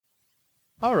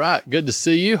All right. Good to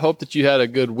see you. Hope that you had a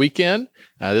good weekend.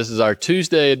 This is our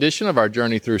Tuesday edition of our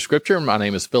Journey Through Scripture. My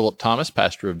name is Philip Thomas,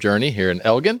 pastor of Journey here in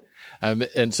Elgin.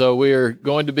 And so we're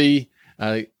going to be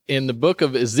in the book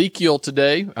of Ezekiel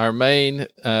today. Our main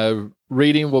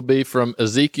reading will be from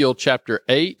Ezekiel chapter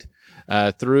 8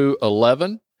 through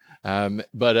 11.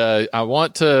 But I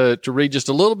want to read just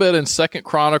a little bit in 2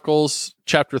 Chronicles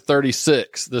chapter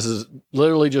 36. This is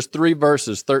literally just 3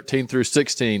 verses, 13 through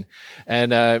 16.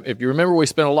 And if you remember, we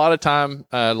spent a lot of time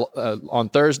on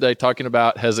Thursday talking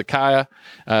about Zedekiah,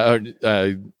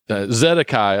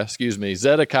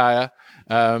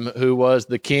 who was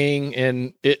the king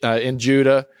in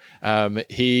Judah.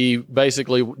 He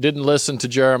basically didn't listen to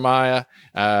Jeremiah.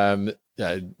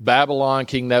 Babylon,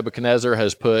 King Nebuchadnezzar,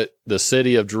 has put the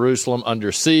city of Jerusalem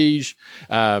under siege.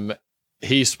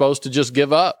 He's supposed to just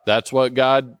give up. That's what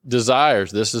God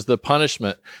desires. This is the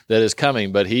punishment that is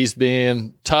coming. But he's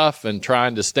being tough and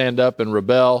trying to stand up and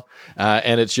rebel,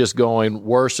 and it's just going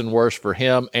worse and worse for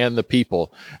him and the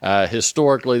people.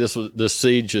 Historically, this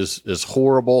siege is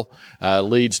horrible,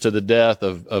 leads to the death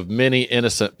of many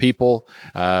innocent people.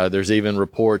 There's even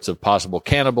reports of possible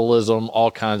cannibalism, all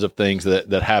kinds of things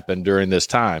that happened during this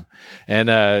time.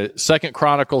 And 2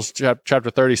 Chronicles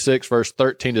chapter 36, verse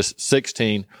 13 to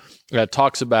 16,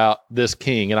 talks about this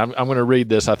king, and I'm going to read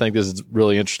this. I think this is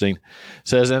really interesting. It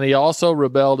says, "And he also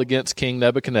rebelled against King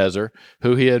Nebuchadnezzar,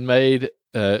 who had made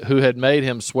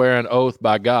him swear an oath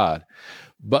by God."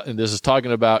 And this is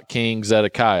talking about King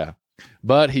Zedekiah.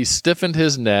 "But he stiffened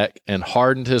his neck and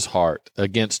hardened his heart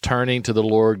against turning to the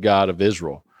Lord God of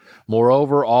Israel.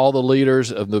 Moreover, all the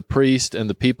leaders of the priests and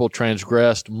the people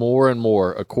transgressed more and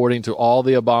more according to all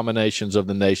the abominations of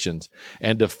the nations,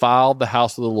 and defiled the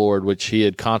house of the Lord which he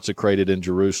had consecrated in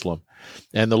Jerusalem.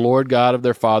 And the Lord God of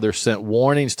their fathers sent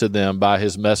warnings to them by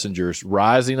his messengers,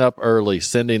 rising up early,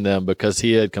 sending them, because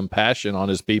he had compassion on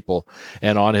his people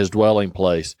and on his dwelling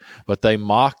place. But they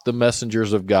mocked the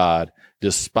messengers of God,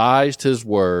 despised his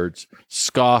words,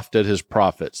 scoffed at his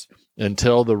prophets,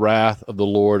 until the wrath of the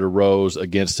Lord arose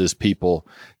against his people,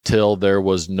 till there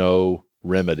was no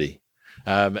remedy."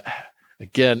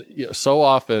 Again, so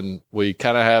often we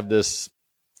kind of have this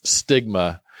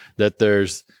stigma that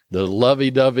there's the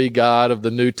lovey-dovey God of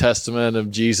the New Testament of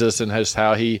Jesus and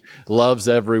how he loves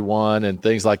everyone and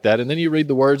things like that. And then you read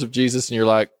the words of Jesus and you're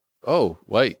like, oh,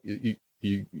 wait,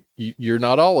 you're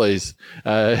not always,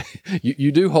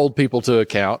 you do hold people to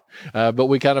account, but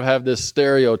we kind of have this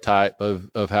stereotype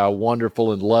of how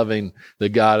wonderful and loving the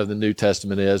God of the New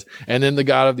Testament is. And then the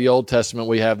God of the Old Testament,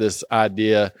 we have this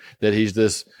idea that he's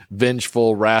this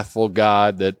vengeful, wrathful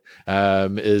God that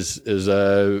is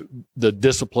the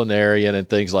disciplinarian and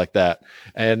things like that.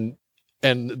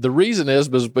 And the reason is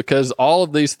because all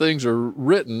of these things are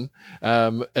written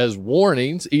as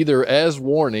warnings, either as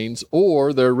warnings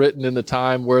or they're written in the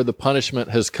time where the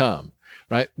punishment has come,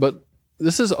 right? But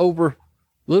this is over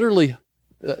literally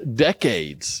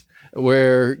decades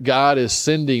where God is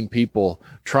sending people,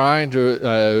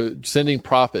 sending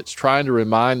prophets, trying to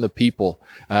remind the people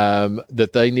that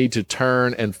they need to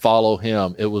turn and follow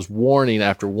him. It was warning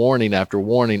after warning after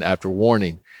warning after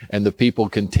warning. And the people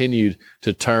continued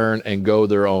to turn and go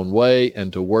their own way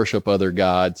and to worship other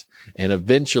gods. And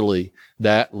eventually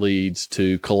that leads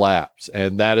to collapse.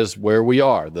 And that is where we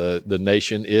are. The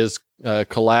nation is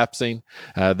collapsing.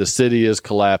 The city is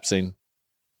collapsing.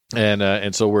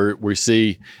 And so we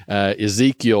see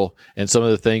Ezekiel and some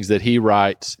of the things that he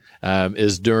writes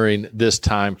is during this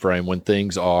time frame when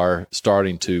things are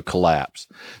starting to collapse.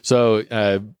 So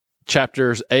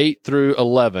chapters 8 through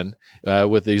 11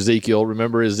 with Ezekiel.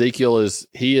 Remember, Ezekiel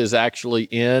is actually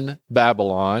in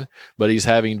Babylon, but he's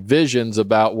having visions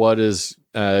about what is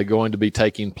going to be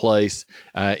taking place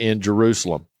in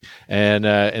Jerusalem.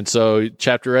 And so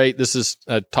chapter 8, this is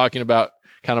talking about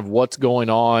kind of what's going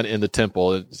on in the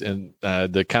temple, and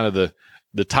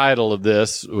the title of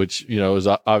this, which is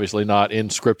obviously not in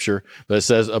Scripture, but it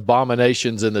says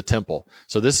abominations in the temple.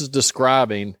 So this is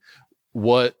describing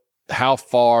how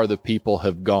far the people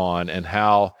have gone and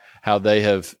how they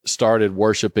have started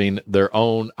worshiping their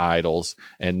own idols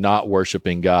and not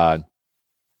worshiping God.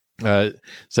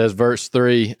 Says verse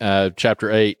 3,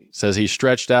 chapter 8, says, "He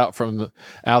stretched out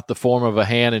the form of a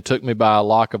hand and took me by a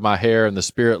lock of my hair, and the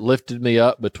Spirit lifted me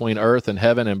up between earth and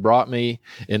heaven and brought me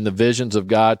in the visions of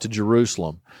God to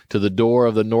Jerusalem, to the door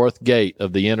of the north gate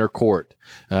of the inner court,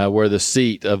 where the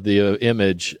seat of the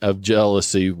image of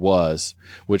jealousy was,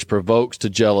 which provokes to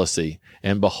jealousy.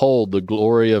 And behold, the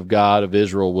glory of God of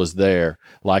Israel was there,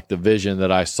 like the vision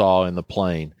that I saw in the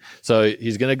plain." So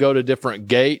he's going to go to different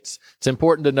gates. It's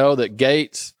important to know that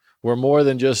gates were more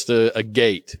than just a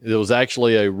gate. It was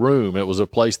actually a room. It was a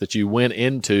place that you went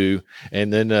into,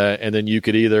 and then you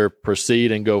could either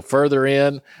proceed and go further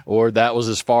in, or that was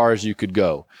as far as you could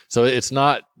go. So it's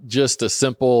not just a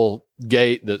simple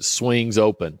gate that swings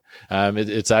open.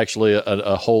 It's actually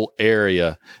a whole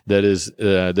area that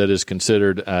is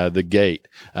considered the gate.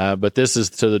 But this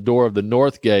is to the door of the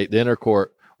north gate, the inner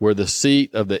court, where the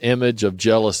seat of the image of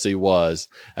jealousy was.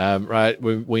 Right?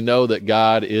 We know that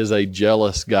God is a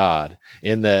jealous God,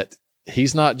 in that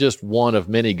he's not just one of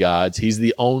many gods. He's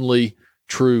the only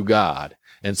true God.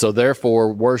 And so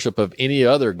therefore, worship of any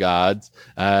other gods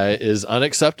is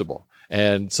unacceptable.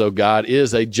 And so God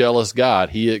is a jealous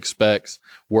God. He expects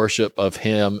worship of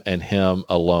him and him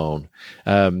alone.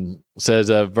 Says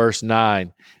verse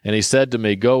 9, and he said to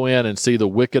me, go in and see the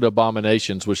wicked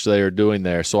abominations which they are doing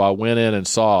there. So I went in and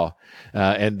saw,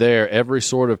 and there every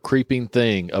sort of creeping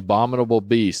thing, abominable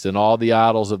beast, and all the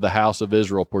idols of the house of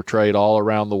Israel portrayed all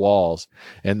around the walls.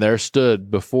 And there stood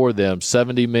before them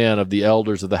 70 men of the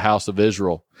elders of the house of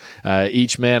Israel.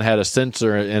 Each man had a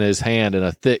censer in his hand, and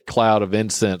a thick cloud of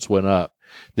incense went up.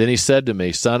 Then he said to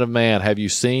me, Son of man, have you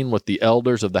seen what the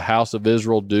elders of the house of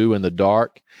Israel do in the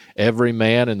dark, every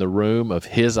man in the room of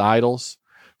his idols?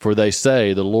 For they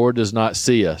say, the Lord does not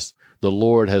see us. The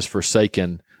Lord has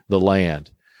forsaken the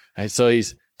land. And so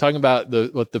he's talking about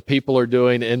what the people are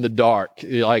doing in the dark,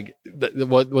 like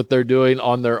what they're doing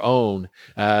on their own,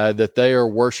 that they are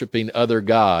worshiping other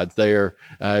gods. They are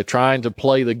trying to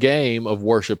play the game of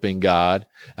worshiping God,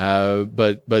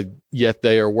 but yet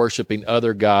they are worshiping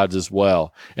other gods as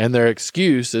well. And their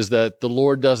excuse is that the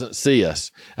Lord doesn't see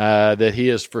us, that he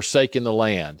has forsaken the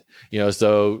land.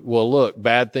 So, well, look,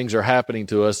 bad things are happening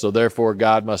to us, so therefore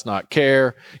God must not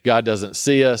care. God doesn't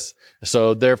see us,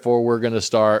 so therefore we're going to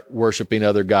start worshiping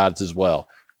other gods as well.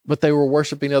 But they were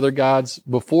worshiping other gods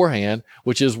beforehand,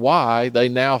 which is why they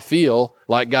now feel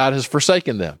like God has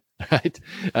forsaken them, right?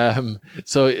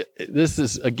 So this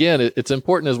is, again, it's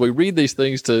important as we read these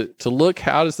things to look,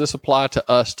 how does this apply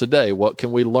to us today? What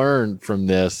can we learn from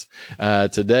this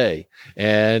today?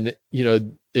 And,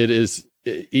 it is,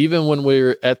 even when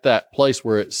we're at that place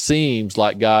where it seems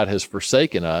like God has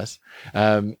forsaken us,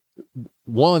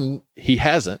 one, he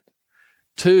hasn't.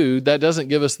 Two, that doesn't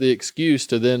give us the excuse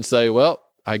to then say, well,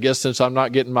 I guess since I'm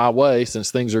not getting my way, since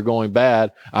things are going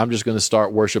bad, I'm just going to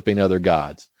start worshiping other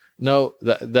gods. No,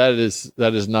 that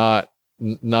is not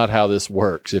how this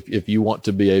works. If you want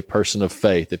to be a person of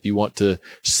faith, if you want to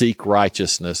seek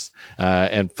righteousness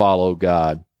and follow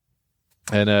God.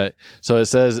 And so it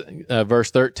says, verse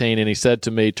 13, and he said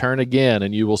to me, turn again,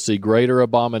 and you will see greater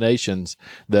abominations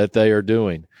that they are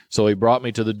doing. So he brought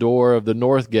me to the door of the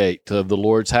north gate of the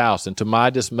Lord's house, and to my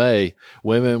dismay,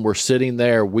 women were sitting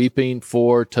there weeping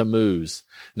for Tammuz.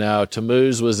 Now,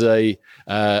 Tammuz was a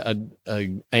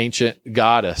ancient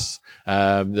goddess.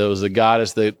 There was a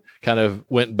goddess that kind of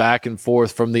went back and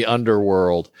forth from the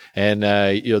underworld, and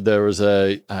there was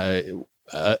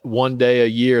one day a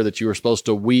year that you were supposed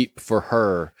to weep for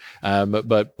her.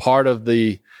 But part of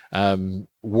the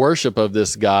worship of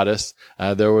this goddess,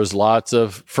 there was lots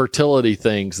of fertility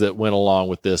things that went along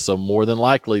with this. So more than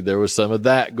likely there was some of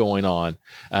that going on.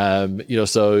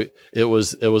 So it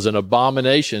was an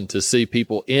abomination to see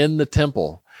people in the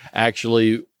temple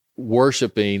actually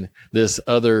worshiping this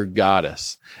other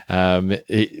goddess.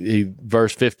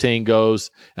 Verse 15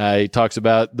 goes, he talks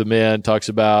about the men, talks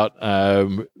about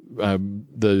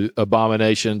the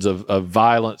abominations of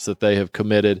violence that they have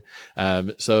committed.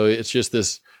 So it's just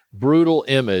this brutal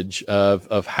image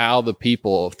of how the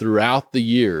people throughout the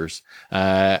years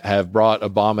have brought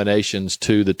abominations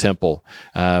to the temple,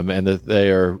 and that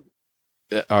they are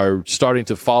starting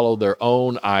to follow their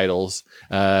own idols,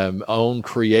 own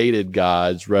created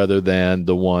gods, rather than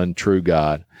the one true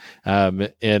God.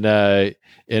 In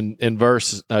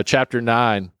verse chapter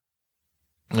 9,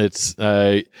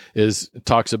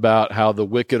 talks about how the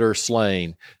wicked are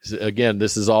slain. Again,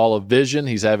 this is all a vision.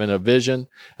 He's having a vision,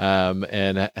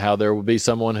 and how there will be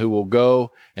someone who will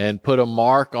go and put a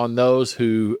mark on those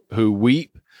who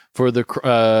weep for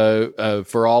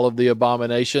for all of the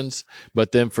abominations,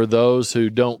 but then for those who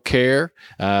don't care,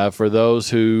 for those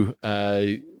who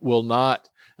will not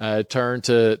turn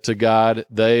to God,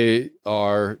 they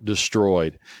are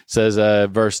destroyed. It says,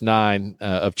 verse 9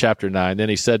 of chapter 9, then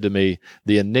he said to me,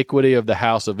 the iniquity of the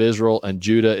house of Israel and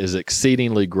Judah is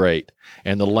exceedingly great,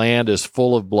 and the land is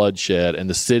full of bloodshed, and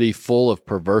the city full of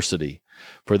perversity.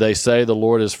 For they say the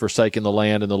Lord has forsaken the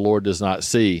land, and the Lord does not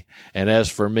see. And as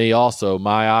for me also,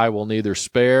 my eye will neither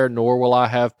spare, nor will I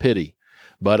have pity,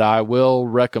 but I will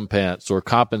recompense or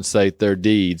compensate their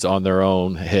deeds on their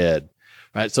own head.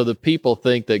 right? So the people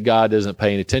think that God isn't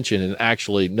paying attention, and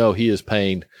actually, no, he is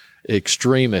paying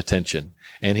extreme attention,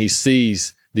 and he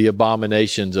sees the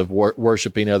abominations of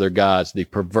worshiping other gods, the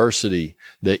perversity,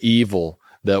 the evil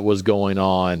that was going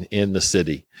on in the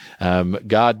city.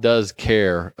 God does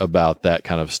care about that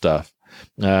kind of stuff.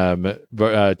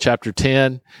 Chapter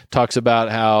 10 talks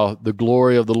about how the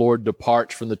glory of the Lord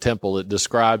departs from the temple. It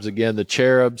describes again the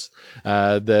cherubs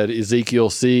that Ezekiel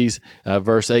sees.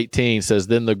 Verse 18 says,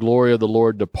 "Then the glory of the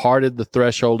Lord departed the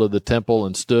threshold of the temple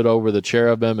and stood over the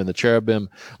cherubim, and the cherubim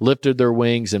lifted their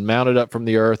wings and mounted up from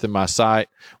the earth in my sight.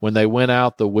 When they went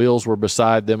out, the wheels were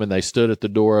beside them, and they stood at the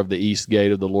door of the east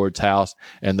gate of the Lord's house,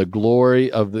 and the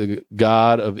glory of the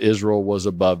God of Israel was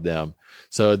above them."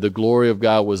 So the glory of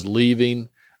God was leaving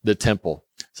the temple.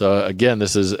 So again,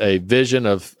 this is a vision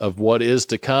of what is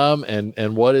to come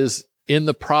and what is in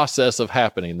the process of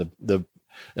happening. The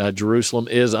Jerusalem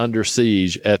is under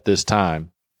siege at this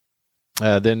time.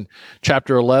 Then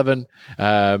chapter 11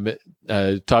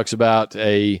 talks about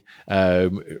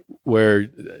where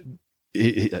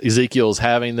Ezekiel's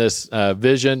having this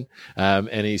vision,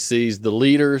 and he sees the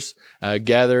leaders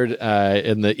gathered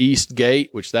in the east gate,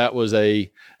 which that was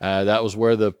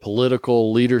where the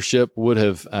political leadership would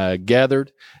have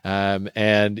gathered.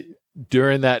 And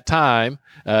during that time,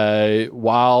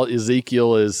 while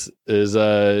Ezekiel is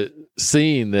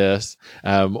seeing this,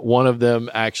 one of them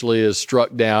actually is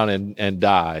struck down and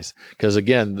dies, because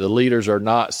again, the leaders are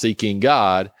not seeking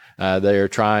God; they are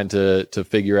trying to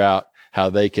figure out how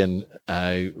they can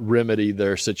remedy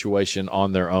their situation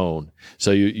on their own.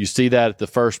 So you see that at the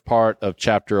first part of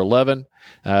chapter 11,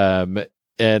 and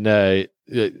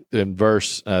in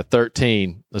verse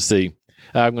 13. Let's see.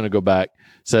 I'm going to go back.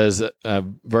 It says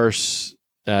verse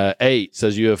 8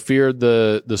 says, "You have feared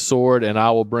the sword, and I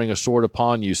will bring a sword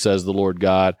upon you, says the Lord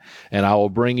God, and I will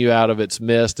bring you out of its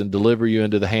midst and deliver you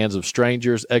into the hands of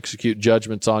strangers, execute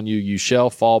judgments on you. You shall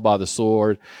fall by the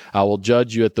sword. I will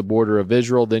judge you at the border of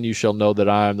Israel. Then you shall know that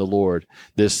I am the Lord.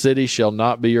 This city shall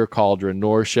not be your cauldron,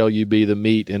 nor shall you be the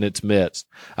meat in its midst.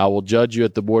 I will judge you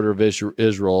at the border of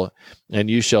Israel, and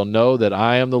you shall know that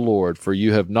I am the Lord, for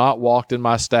you have not walked in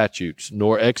my statutes,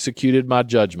 nor executed my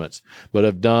judgments, but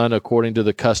have done according to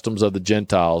the customs of the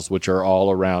Gentiles, which are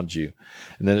all around you."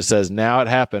 And then it says, "Now it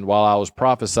happened while I was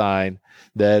prophesying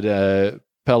that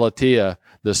Pelatiah,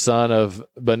 the son of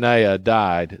Benaiah,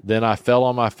 died. Then I fell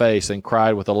on my face and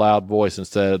cried with a loud voice and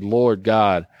said, Lord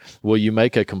God, will you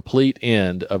make a complete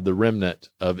end of the remnant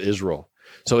of Israel?"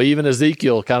 So even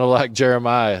Ezekiel, kind of like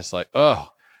Jeremiah, it's like, oh,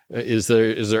 is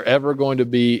there ever going to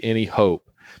be any hope?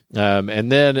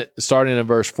 And then starting in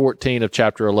verse 14 of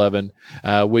chapter 11,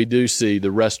 we do see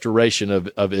the restoration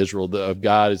of Israel. Of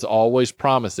God is always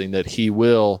promising that he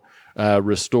will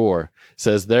restore. It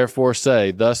says, "Therefore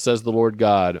say, thus says the Lord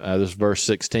God," this is verse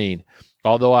 16,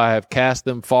 "although I have cast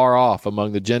them far off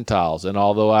among the Gentiles, and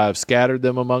although I have scattered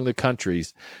them among the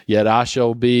countries, yet I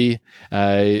shall be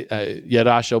a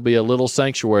little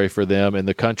sanctuary for them in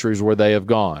the countries where they have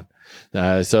gone."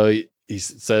 So he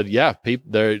said, yeah,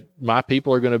 my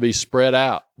people are going to be spread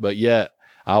out, but yet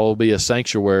I will be a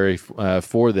sanctuary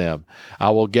for them. "I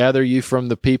will gather you from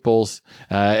the peoples,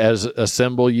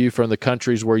 assemble you from the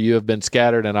countries where you have been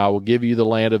scattered, and I will give you the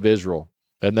land of Israel.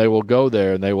 And they will go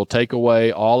there, and they will take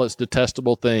away all its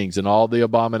detestable things and all the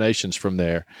abominations from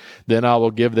there. Then I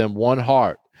will give them one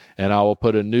heart, and I will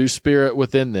put a new spirit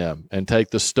within them, and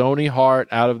take the stony heart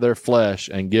out of their flesh,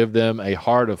 and give them a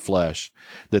heart of flesh,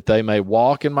 that they may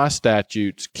walk in my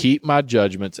statutes, keep my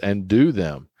judgments, and do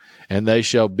them. And they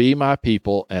shall be my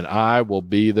people, and I will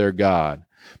be their God.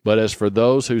 But as for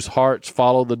those whose hearts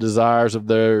follow the desires of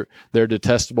their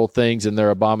detestable things and their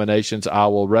abominations, I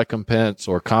will recompense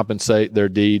or compensate their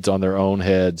deeds on their own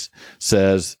heads,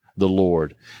 says the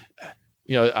Lord."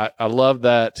 You know, I love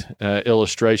that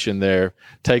illustration there.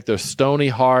 Take the stony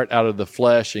heart out of the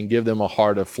flesh and give them a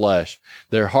heart of flesh.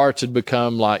 Their hearts had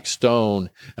become like stone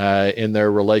in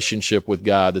their relationship with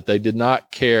God, that they did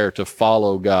not care to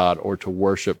follow God or to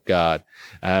worship God,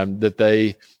 that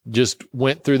they just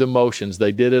went through the motions.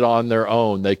 They did it on their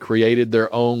own. They created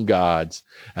their own gods.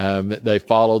 They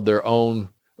followed their own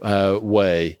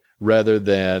way rather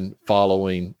than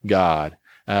following God.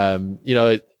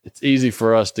 It's easy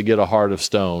for us to get a heart of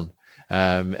stone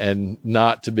and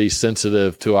not to be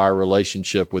sensitive to our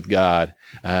relationship with God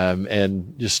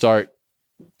and just start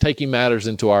taking matters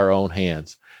into our own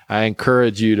hands. I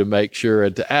encourage you to make sure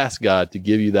and to ask God to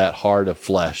give you that heart of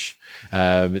flesh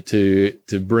to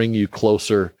bring you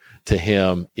closer to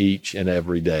Him each and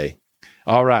every day.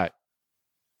 All right.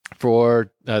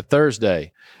 For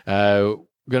Thursday, going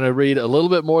to read a little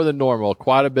bit more than normal,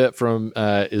 quite a bit from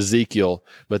Ezekiel,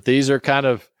 but these are kind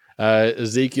of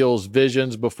Ezekiel's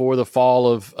visions before the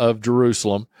fall of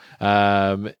Jerusalem.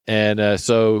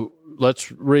 So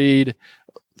let's read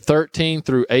 13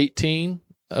 through 18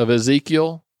 of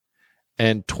Ezekiel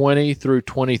and 20 through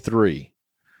 23.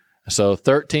 So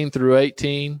 13 through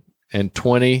 18 and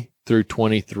 20 through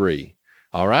 23.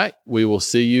 All right. We will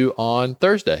see you on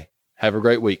Thursday. Have a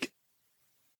great week.